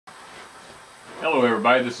Hello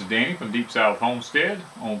everybody, this is Danny from Deep South Homestead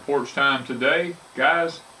on Porch Time today.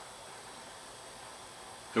 Guys,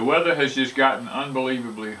 the weather has just gotten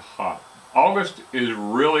unbelievably hot. August is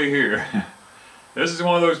really here. This is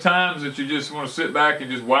one of those times that you just want to sit back and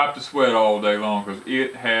just wipe the sweat all day long because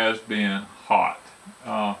it has been hot.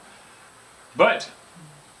 But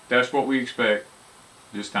that's what we expect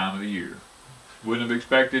this time of the year. Wouldn't have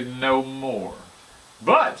expected no more.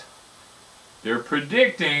 But they're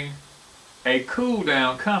predicting a cool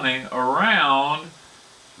down coming around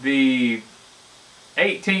the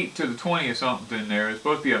 18th to the 20th something there. It's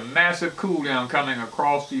supposed to be a massive cool down coming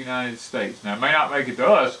across the United States. Now it may not make it to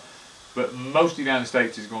us, but most of the United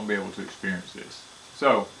States is going to be able to experience this.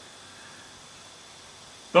 So,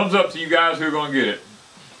 thumbs up to you guys who are going to get it.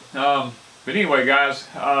 But anyway guys,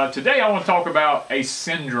 today I want to talk about a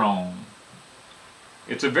syndrome.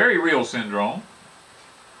 It's a very real syndrome.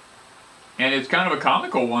 And it's kind of a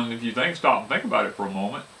comical one if you stop and think about it for a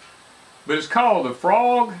moment. But it's called the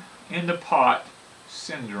frog in the pot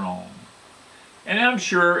syndrome. And I'm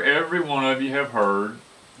sure every one of you have heard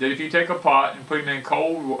that if you take a frog and put him in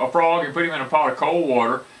a pot of cold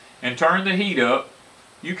water and turn the heat up,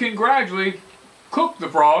 you can gradually cook the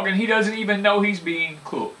frog and he doesn't even know he's being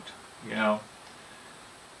cooked, you know.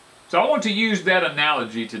 So I want to use that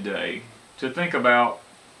analogy today to think about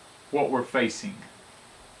what we're facing.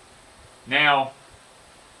 Now,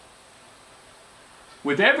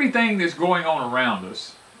 with everything that's going on around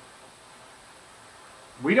us,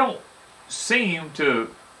 we don't seem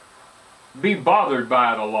to be bothered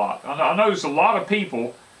by it a lot. I notice a lot of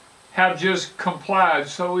people have just complied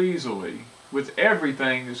so easily with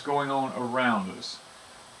everything that's going on around us.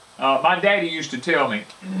 My daddy used to tell me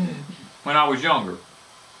when I was younger,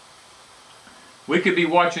 we could be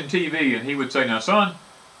watching TV and he would say, "Now son,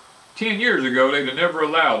 10 years ago, they'd have never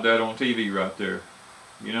allowed that on TV right there."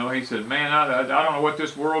 You know, he said, "Man, I don't know what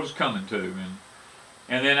this world is coming to."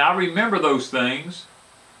 And then I remember those things.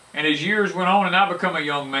 And as years went on and I become a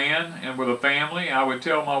young man and with a family, I would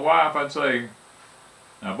tell my wife, I'd say,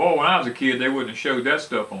 "Now, boy, when I was a kid, they wouldn't have showed that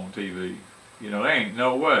stuff on TV. You know, there ain't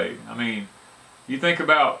no way." I mean, you think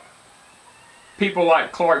about people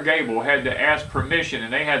like Clark Gable had to ask permission,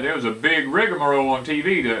 and there was a big rigmarole on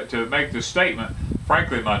TV to make the statement,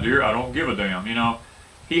 "Frankly, my dear, I don't give a damn." You know,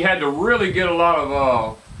 he had to really get a lot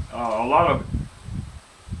of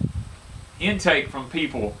intake from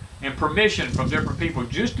people and permission from different people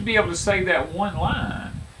just to be able to say that one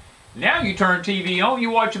line. Now you turn TV on, you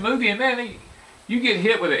watch a movie, and man, you get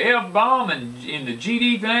hit with an F-bomb and in the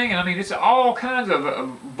GD thing, and I mean, it's all kinds of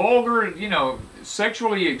vulgar, you know,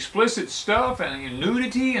 sexually explicit stuff and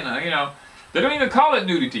nudity, and you know, they don't even call it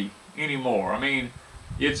nudity anymore. I mean,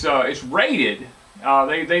 it's rated.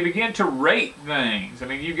 They begin to rate things. I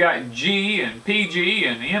mean, you've got G and PG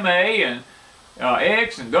and MA and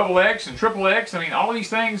X and XX and XXX. I mean, all these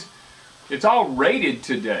things, it's all rated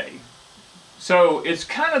today. So it's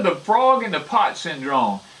kind of the frog in the pot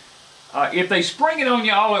syndrome. If they spring it on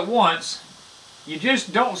you all at once, you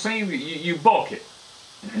just don't seem, you bulk it.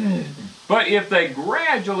 But if they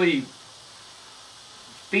gradually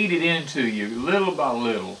feed it into you little by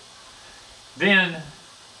little, then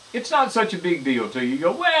it's not such a big deal to you. You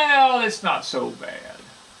go, well, it's not so bad,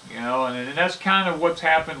 you know, and that's kind of what's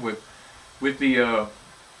happened with the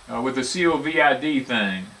COVID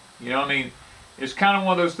thing. You know, I mean, it's kind of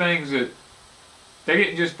one of those things that they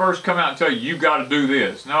didn't just first come out and tell you, "You got to do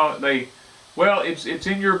this." No, well, it's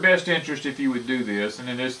in your best interest if you would do this. And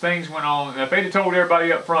then as things went on, if they'd have told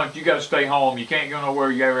everybody up front, "You got to stay home, you can't go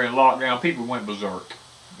nowhere, you're in lockdown," people went berserk.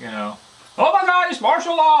 You know, "Oh my God, it's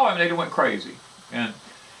martial law!" I mean, they went crazy. And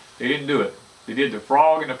they didn't do it. They did the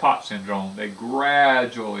frog in the pot syndrome. They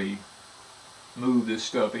gradually moved this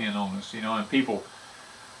stuff in on us, you know, and people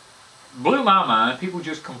blew my mind. People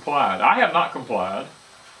just complied. I have not complied.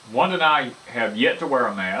 Wanda and I have yet to wear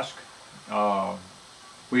a mask.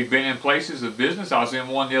 We've been in places of business. I was in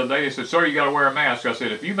one the other day. They said, "Sir, you got to wear a mask." I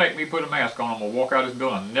said, "If you make me put a mask on, I'm going to walk out of this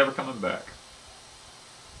building. I'm never coming back."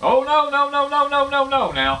 "Oh, no, no, no, no, no, no,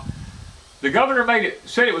 no." Now, the governor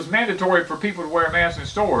said it was mandatory for people to wear masks in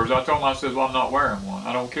stores. I told him, I said, "Well, I'm not wearing one.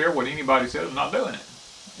 I don't care what anybody says. I'm not doing it."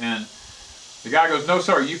 And the guy goes, "No,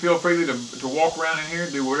 sir. You feel free to walk around in here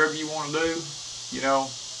and do whatever you want to do. You know,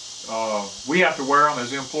 we have to wear them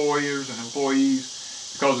as employers and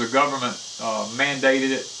employees because the government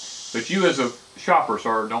mandated it. But you as a shopper,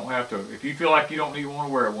 sir, don't have to. If you feel like you don't even want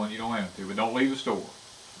to wear one, you don't have to. But don't leave the store."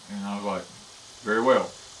 And I was like, "Very well."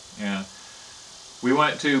 And we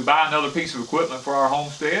went to buy another piece of equipment for our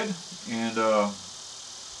homestead, and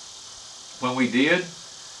when we did,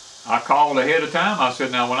 I called ahead of time. I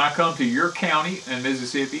said, "Now when I come to your county in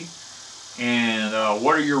Mississippi, and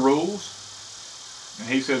what are your rules? And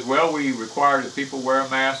he says, well, we require that people wear a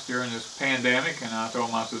mask during this pandemic. And I told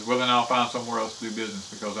him, I says, well, then I'll find somewhere else to do business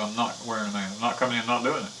because I'm not wearing a mask. I'm not coming in, not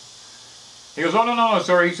doing it. He goes, oh, no,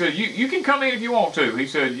 sir. He said, you can come in if you want to. He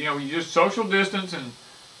said, you know, you just social distance and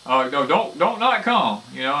no, don't not come,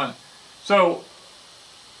 you know. And so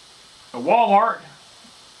Walmart,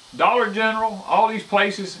 Dollar General, all these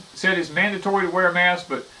places said it's mandatory to wear a mask,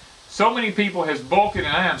 but so many people has bulked it,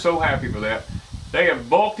 and I am so happy for that. They have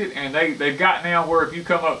bulked it, and they've got now where if you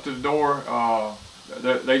come up to the door,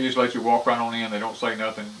 they just let you walk right on in. They don't say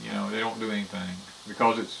nothing, you know, they don't do anything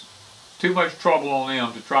because it's too much trouble on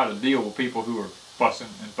them to try to deal with people who are fussing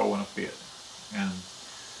and throwing a fit.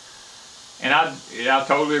 And I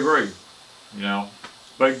totally agree, you know,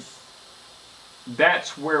 but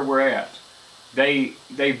that's where we're at.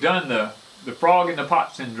 They've done the frog in the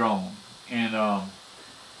pot syndrome, and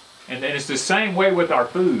it's the same way with our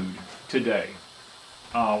food today.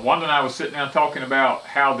 Wanda and I was sitting down talking about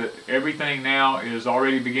how that everything now is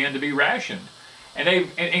already began to be rationed,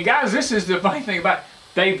 and guys, this is the funny thing about it.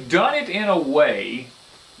 They've done it in a way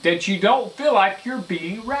that you don't feel like you're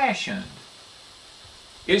being rationed.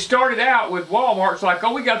 It started out with Walmart's like,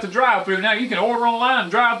 oh, we got the drive-through now. You can order online,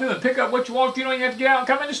 drive through, and pick up what you want. You don't even have to get out and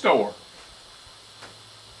come in the store.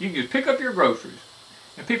 You can just pick up your groceries.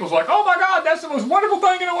 And people's like, oh my God, that's the most wonderful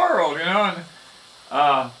thing in the world, you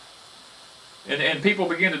know. And people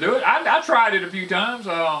begin to do it. I tried it a few times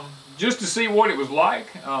just to see what it was like.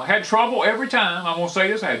 Had trouble every time. I'm going to say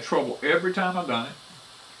this, I had trouble every time I've done it.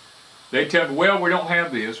 They tell me, well, we don't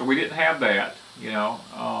have this, or we didn't have that, you know.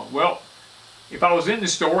 Well, if I was in the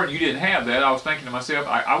store and you didn't have that, I was thinking to myself,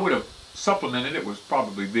 I would have supplemented it with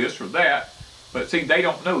probably this or that. But see, they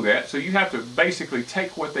don't know that, so you have to basically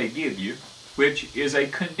take what they give you, which is a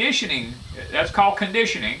conditioning. That's called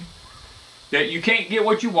conditioning. That you can't get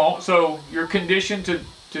what you want, so you're conditioned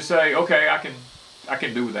to say, okay, I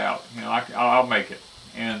can do without. You know, I'll make it.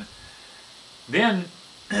 And then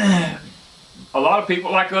a lot of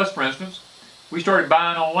people like us, for instance, we started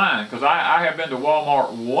buying online because I have been to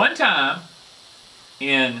Walmart one time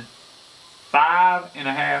in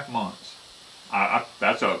 5.5 months.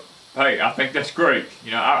 Hey, I think that's great.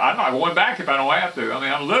 You know, I'm not going back if I don't have to. I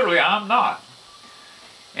mean, I'm not.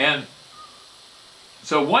 And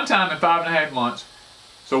so one time in 5.5 months,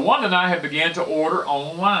 so Wanda and I have began to order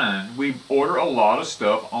online. We order a lot of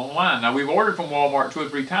stuff online. Now, we've ordered from Walmart 2 or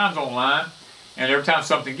 3 times online, and every time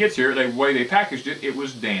something gets here, the way they packaged it, it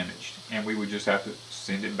was damaged, and we would just have to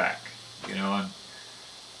send it back, you know.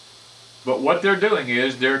 But what they're doing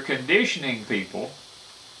is they're conditioning people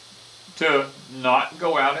to not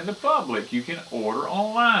go out in the public. You can order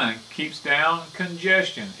online. Keeps down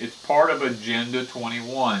congestion. It's part of Agenda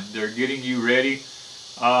 21. They're getting you ready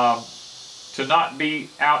to not be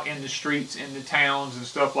out in the streets, in the towns and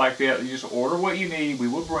stuff like that. You just order what you need. We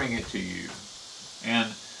will bring it to you.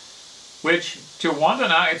 And which to Wanda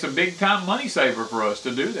and I, it's a big time money saver for us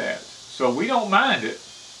to do that. So we don't mind it.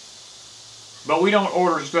 But we don't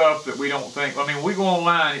order stuff that we don't think. I mean, we go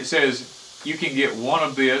online, it says you can get 1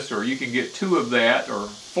 of this, or you can get 2 of that, or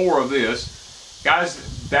 4 of this.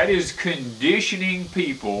 Guys, that is conditioning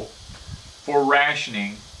people for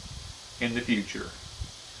rationing in the future.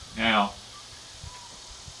 Now,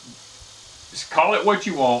 just call it what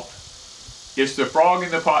you want. It's the frog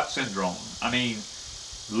in the pot syndrome. I mean,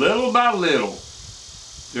 little by little,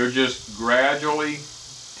 they're just gradually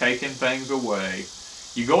taking things away.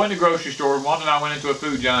 You go in the grocery store. Wanda and I went into a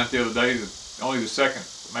food giant the other day. Only the second,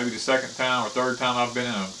 maybe the second time or third time I've been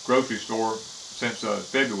in a grocery store since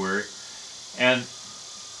February. And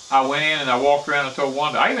I went in and I walked around and told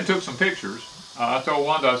Wanda. I even took some pictures. I told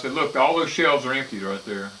Wanda, I said, look, all those shelves are empty right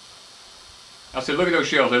there. I said, look at those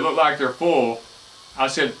shelves. They look like they're full. I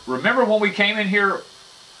said, remember when we came in here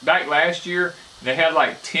back last year and they had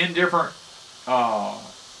like 10 different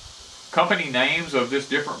company names of this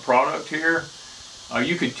different product here?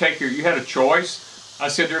 You could take you had a choice. I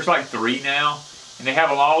said, there's like 3 now. And they have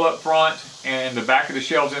them all up front, and the back of the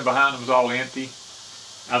shelves in behind them is all empty.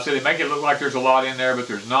 I said, they make it look like there's a lot in there, but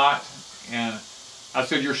there's not. And I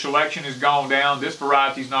said, your selection has gone down. This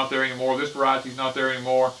variety's not there anymore. This variety's not there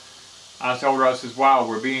anymore. I told her, I says, wow,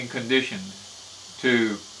 we're being conditioned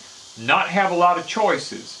to not have a lot of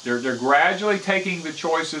choices. They're gradually taking the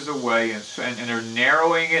choices away, and they're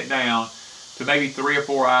narrowing it down to maybe 3 or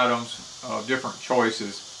 4 items of different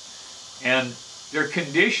choices. And they're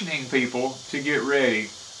conditioning people to get ready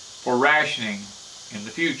for rationing in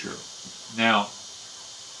the future. Now,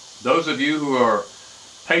 those of you who are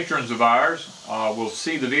patrons of ours will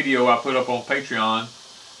see the video I put up on Patreon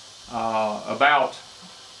about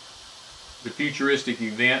the futuristic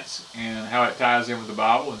events and how it ties in with the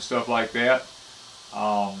Bible and stuff like that,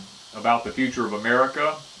 about the future of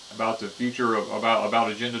America, about the future of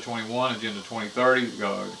about Agenda 21, Agenda 2030,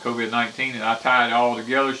 COVID-19, and I tie it all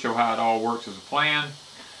together, show how it all works as a plan.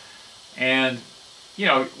 And you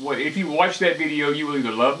know, if you watch that video, you will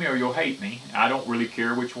either love me or you'll hate me. I don't really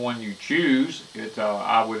care which one you choose.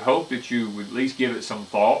 I would hope that you would at least give it some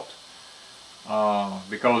thought,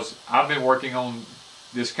 because I've been working on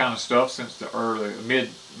this kind of stuff since the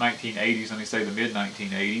mid-1980s. Let me say the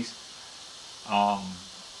mid-1980s,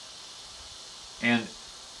 and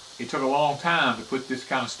it took a long time to put this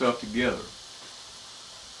kind of stuff together.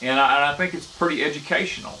 And I think it's pretty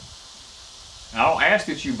educational. And I don't ask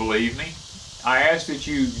that you believe me. I ask that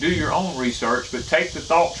you do your own research, but take the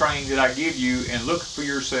thought train that I give you and look for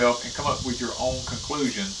yourself and come up with your own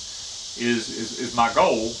conclusion is my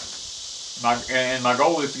goal. My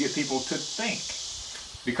goal is to get people to think.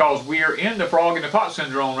 Because we are in the frog in the pot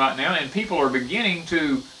syndrome right now, and people are beginning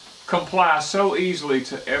to comply so easily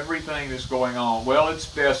to everything that's going on. Well, it's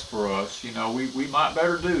best for us. You know, we might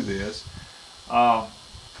better do this.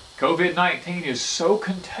 COVID-19 is so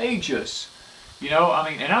contagious. You know, I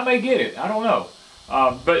mean, and I may get it, I don't know.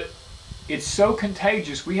 But it's so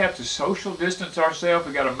contagious, we have to social distance ourselves.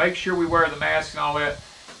 We got to make sure we wear the mask and all that.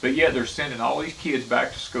 But yet they're sending all these kids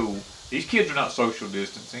back to school. These kids are not social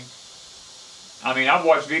distancing. I mean, I've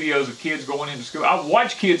watched videos of kids going into school. I've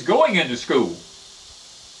watched kids going into school.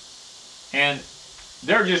 And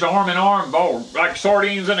they're just arm in arm, like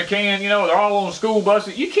sardines in a can, you know, they're all on school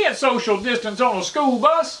buses. You can't social distance on a school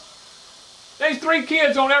bus. There's 3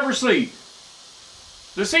 kids on every seat.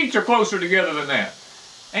 The seats are closer together than that.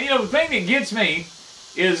 And you know, the thing that gets me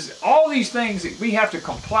is all these things that we have to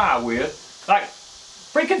comply with, like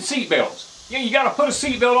freaking seat belts. You know, you got to put a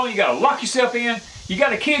seat belt on, you got to lock yourself in. You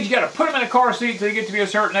got a kid, you got to put them in a car seat until they get to be a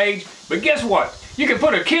certain age. But guess what? You can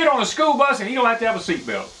put a kid on a school bus and he don't have to have a seat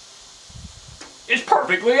belt. It's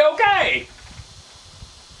perfectly okay.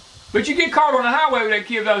 But you get caught on the highway with that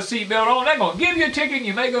kid without a seat belt on, they're going to give you a ticket and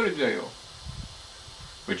you may go to jail.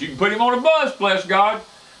 But you can put him on a bus, bless God,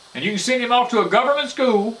 and you can send him off to a government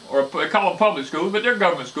school, or they call them public schools, but they're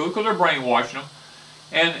government schools because they're brainwashing them.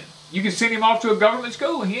 And you can send him off to a government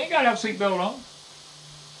school and he ain't got to have a seatbelt on.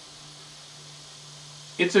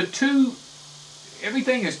 It's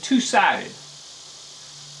everything is two-sided.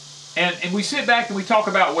 And we sit back and we talk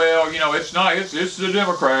about, well, you know, it's the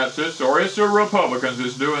Democrats, it's the Republicans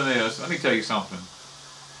that's doing this. Let me tell you something.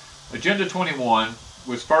 Agenda 21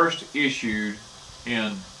 was first issued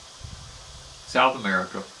in South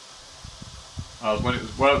America. Let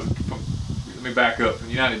me back up. From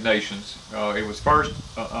the United Nations, it was first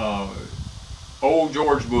old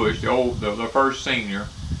George Bush, the first senior,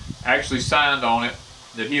 actually signed on it,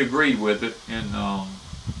 that he agreed with it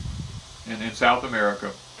in South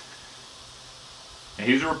America. And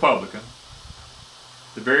he's a Republican.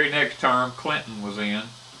 The very next term Clinton was in.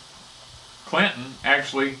 Clinton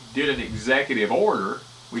actually did an executive order.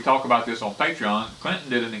 We talk about this on Patreon. Clinton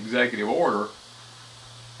did an executive order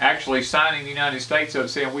actually signing the United States up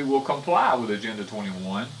saying we will comply with Agenda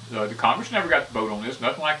 21. The Congress never got to vote on this.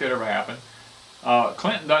 Nothing like that ever happened.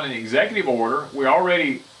 Clinton done an executive order. We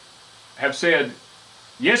already have said,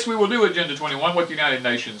 yes, we will do Agenda 21, what the United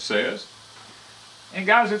Nations says. And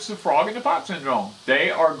guys, it's the frog in the pot syndrome. They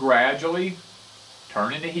are gradually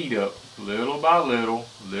turning the heat up, little by little,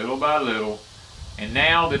 little by little. And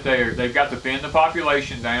now that they've got to thin the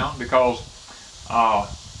population down, because,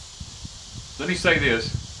 let me say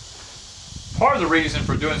this. Part of the reason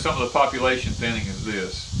for doing some of the population thinning is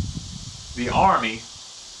this. The Army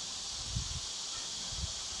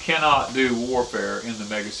cannot do warfare in the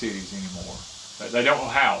mega cities anymore. They don't know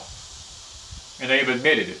how. And they've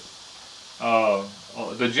admitted it.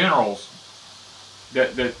 The generals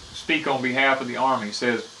that speak on behalf of the Army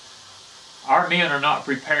says, our men are not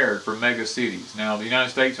prepared for mega cities. Now, the United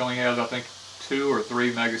States only has, I think, 2 or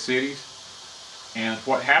 3 mega cities. And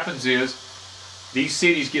what happens is, these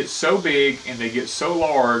cities get so big and they get so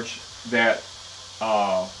large that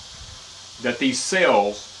that these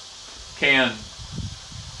cells can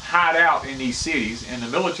hide out in these cities, and the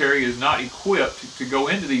military is not equipped to go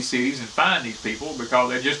into these cities and find these people because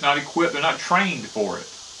they're just not equipped, they're not trained for it.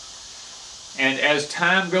 And as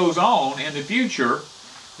time goes on in the future,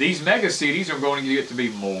 these mega cities are going to get to be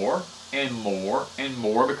more and more and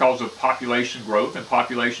more because of population growth, and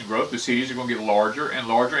population growth, the cities are going to get larger and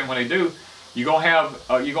larger, and when they do, you're going to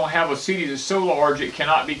have a city that's so large it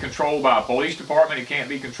cannot be controlled by a police department, it can't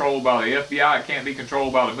be controlled by the FBI, it can't be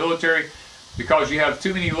controlled by the military, because you have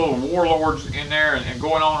too many little warlords in there and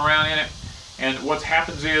going on around in it. And what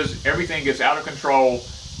happens is everything gets out of control,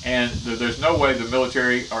 And there's no way the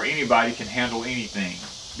military or anybody can handle anything,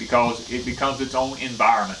 because it becomes its own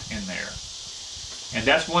environment in there. And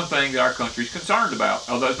that's one thing that our country is concerned about.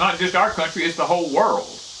 Although it's not just our country, it's the whole world.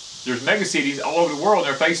 There's megacities all over the world, and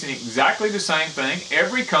they're facing exactly the same thing.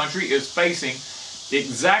 Every country is facing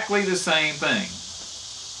exactly the same thing.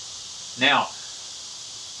 Now,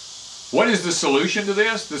 what is the solution to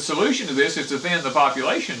this? The solution to this is to thin the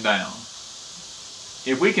population down.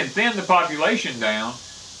 If we can thin the population down,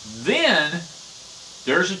 then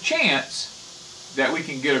there's a chance that we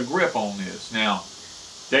can get a grip on this. Now,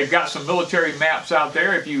 they've got some military maps out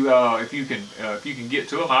there. If you can get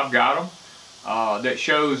to them, I've got them. That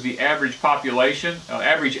shows the average population,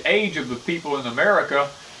 average age of the people in America.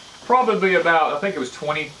 Probably about, I think it was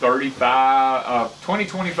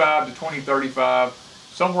 2025 to 2035,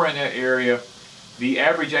 somewhere in that area. The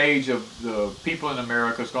average age of the people in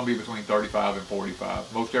America is going to be between 35 and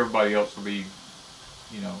 45. Most everybody else will be,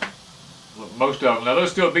 you know, most of them. Now, there'll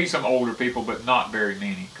still be some older people, but not very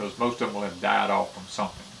many, because most of them will have died off from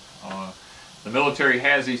something. The military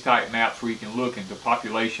has these type maps where you can look into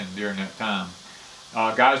population during that time.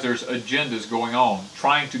 Guys, there's agendas going on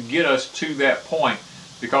trying to get us to that point,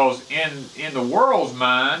 because in the world's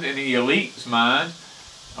mind, in the elite's mind,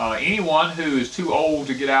 anyone who is too old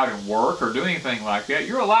to get out and work or do anything like that,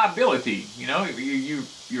 you're a liability. You know,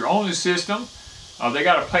 you're on the system. They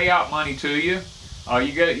got to pay out money to you.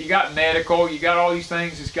 You got medical. You got all these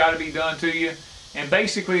things that's got to be done to you. And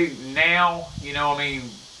basically now, you know, I mean,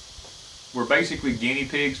 we're basically guinea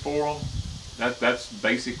pigs for them. That's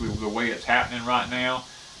basically the way it's happening right now.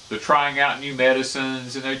 They're trying out new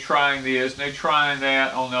medicines, and they're trying this, and they're trying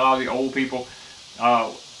that on a lot of the old people.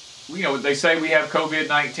 You know, they say we have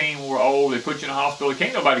COVID-19 when we're old. They put you in a hospital.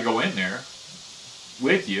 Can't nobody go in there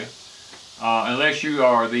with you unless you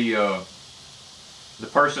are the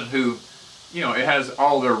person who, you know, it has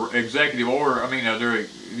all their executive order. I mean,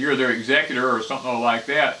 you're their executor or something like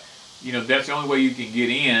that. You know, that's the only way you can get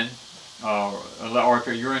in. Or if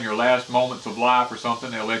you're in your last moments of life or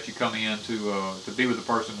something, they'll let you come in to be with the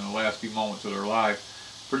person in the last few moments of their life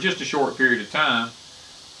for just a short period of time.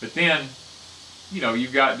 But then, you know,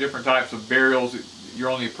 you've got different types of burials.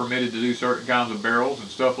 You're only permitted to do certain kinds of burials and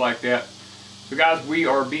stuff like that. So guys, we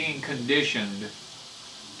are being conditioned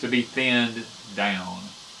to be thinned down.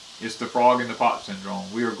 It's the frog in the pot syndrome.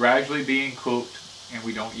 We are gradually being cooked, and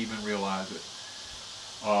we don't even realize it.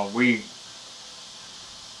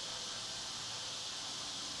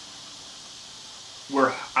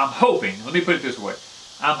 I'm hoping, let me put it this way,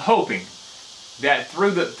 I'm hoping that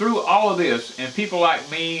through all of this, and people like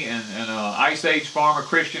me, and Ice Age Farmer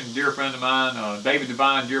Christian, dear friend of mine, David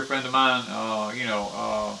Devine, dear friend of mine, you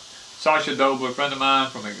know, Sasha Dobler, friend of mine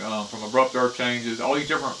from Abrupt Earth Changes, all these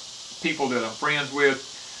different people that I'm friends with,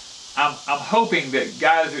 I'm hoping that,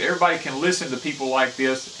 guys, that everybody can listen to people like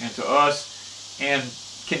this and to us and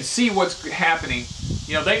can see what's happening.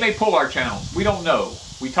 You know, they may pull our channels. We don't know.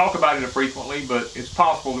 We talk about it frequently, but it's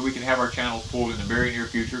possible that we can have our channels pulled in the very near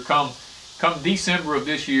future. Come December of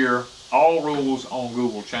this year, all rules on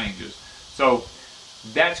Google changes. So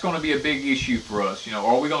that's going to be a big issue for us. You know,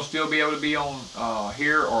 are we going to still be able to be on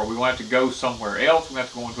here, or are we going to have to go somewhere else? We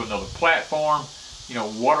have to go into another platform. You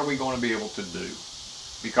know, what are we going to be able to do?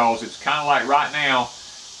 Because it's kind of like right now,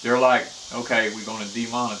 they're like, okay, we're going to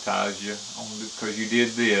demonetize you because you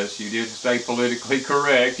did this. You didn't stay politically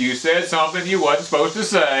correct. You said something you wasn't supposed to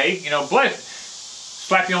say. You know,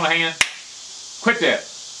 slap you on the hand. Quit that.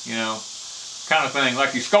 You know, kind of thing.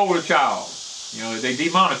 Like you scold a child. You know, they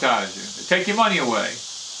demonetize you. They take your money away.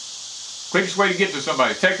 Quickest way to get to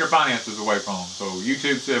somebody, take their finances away from them. So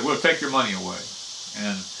YouTube said, we'll take your money away.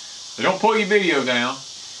 And they don't pull your video down.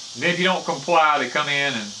 And then if you don't comply, they come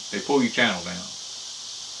in and they pull your channel down.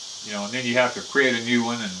 You know, and then you have to create a new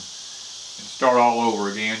one and start all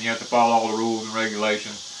over again. You have to follow all the rules and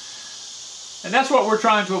regulations. And that's what we're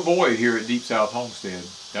trying to avoid here at Deep South Homestead.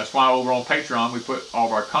 That's why over on Patreon, we put all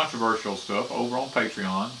of our controversial stuff over on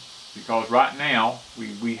Patreon. Because right now,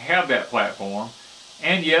 we have that platform.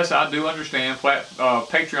 And yes, I do understand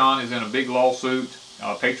Patreon is in a big lawsuit.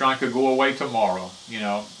 Patreon could go away tomorrow, you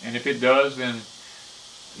know. And if it does, then,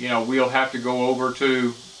 you know, we'll have to go over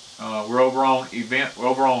to... we're over on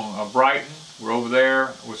Brighton. We're over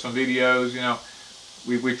there with some videos. You know,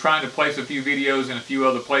 we're trying to place a few videos in a few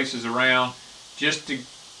other places around, just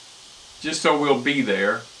so we'll be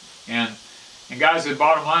there. And guys, the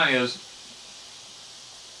bottom line is,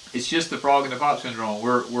 it's just the frog in the pot syndrome.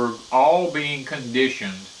 We're all being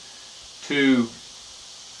conditioned to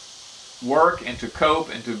work and to cope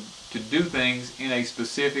and to do things in a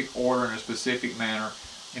specific order, in a specific manner.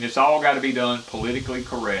 And it's all got to be done politically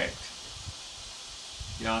correct.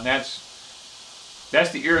 You know, and that's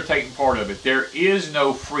the irritating part of it. There is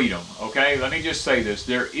no freedom, okay? Let me just say this.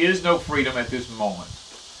 There is no freedom at this moment.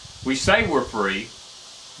 We say we're free,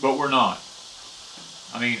 but we're not.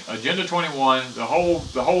 I mean, Agenda 21, the whole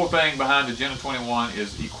thing behind Agenda 21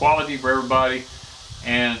 is equality for everybody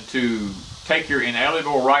and to take your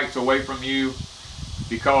inalienable rights away from you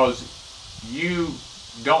because you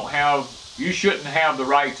shouldn't have the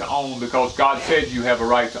right to own because God said you have a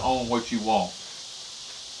right to own what you want.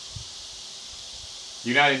 The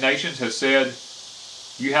United Nations has said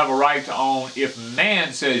you have a right to own if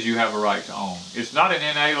man says you have a right to own. It's not an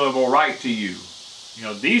inalienable right to you. You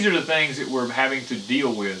know, these are the things that we're having to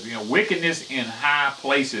deal with. You know, wickedness in high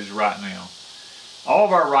places right now. All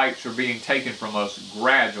of our rights are being taken from us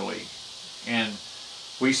gradually. And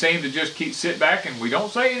we seem to just sit back and we don't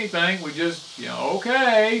say anything. We just, you know,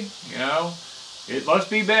 okay, you know, it must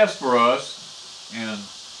be best for us. And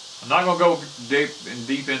I'm not going to go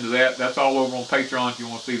deep into that. That's all over on Patreon if you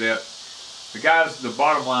want to see that. But guys, the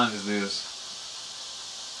bottom line is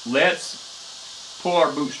this. Let's pull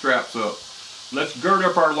our bootstraps up. Let's gird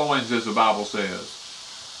up our loins, as the Bible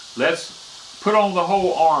says. Let's put on the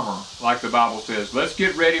whole armor, like the Bible says. Let's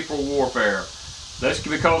get ready for warfare.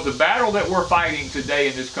 Because the battle that we're fighting today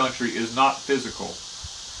in this country is not physical.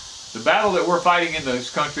 The battle that we're fighting in this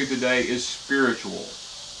country today is spiritual.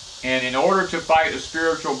 And in order to fight a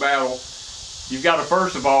spiritual battle, you've got to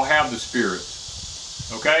first of all have the Spirit.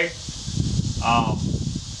 Okay?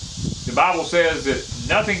 The Bible says that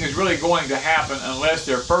nothing is really going to happen unless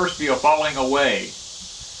there first be a falling away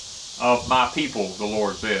of my people, the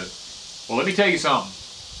Lord said. Well, let me tell you something.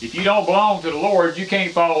 If you don't belong to the Lord, you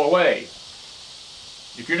can't fall away.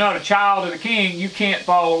 If you're not a child of the King, you can't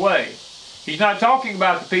fall away. He's not talking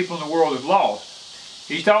about the people in the world that's lost.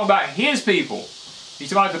 He's talking about His people. He's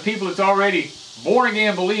talking about the people that's already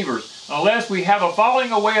born-again believers. Unless we have a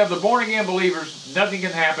falling away of the born-again believers, nothing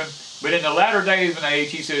can happen. But in the latter days of an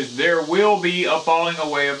age, He says, there will be a falling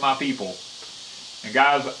away of my people. And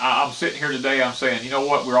guys, I'm sitting here today, I'm saying, you know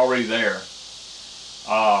what, we're already there.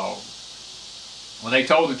 When they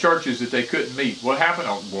told the churches that they couldn't meet, what happened?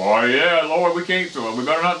 Oh, boy, yeah, Lord, we can't, we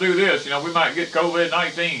better not do this. You know, we might get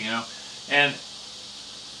COVID-19, you know. And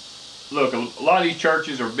look, a lot of these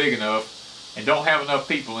churches are big enough and don't have enough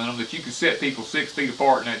people in them that you can set people 6 feet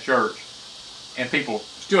apart in that church and people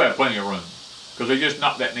still have plenty of room because there's just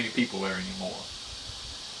not that many people there anymore.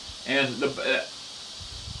 And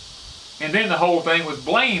then the whole thing was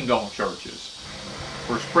blamed on churches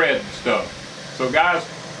for spreading stuff. So guys,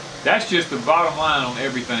 that's just the bottom line on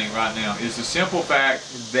everything right now, is the simple fact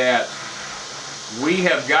that we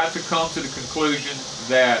have got to come to the conclusion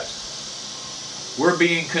that we're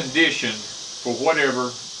being conditioned for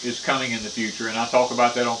whatever is coming in the future. And I talk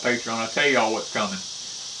about that on Patreon. I tell y'all what's coming.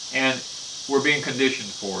 And we're being conditioned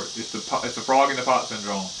for it. It's the frog in the pot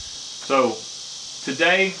syndrome. So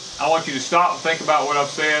today, I want you to stop and think about what I've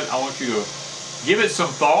said. I want you to give it some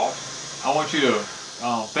thought. I want you to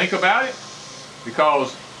think about it,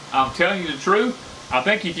 because I'm telling you the truth. I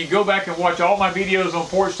think if you go back and watch all my videos on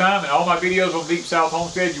Porch Time and all my videos on Deep South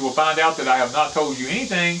Homestead, you will find out that I have not told you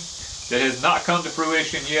anything that has not come to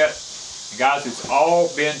fruition yet. And guys, it's all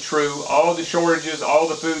been true. All the shortages, all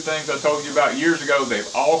the food things I told you about years ago, they've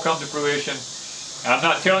all come to fruition. And I'm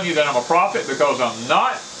not telling you that I'm a prophet, because I'm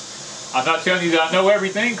not. I'm not telling you that I know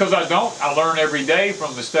everything, because I don't. I learn every day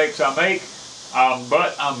from mistakes I make.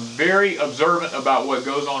 But I'm very observant about what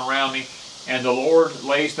goes on around me. And the Lord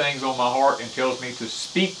lays things on my heart and tells me to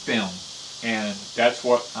speak them. And that's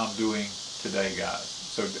what I'm doing today, guys.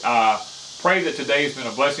 So I pray that today has been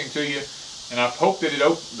a blessing to you. And I hope that it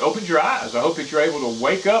opens your eyes. I hope that you're able to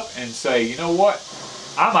wake up and say, you know what?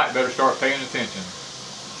 I might better start paying attention.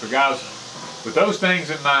 So guys, with those things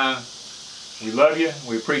in mind, we love you.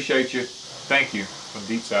 We appreciate you. Thank you from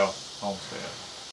Deep South Homestead.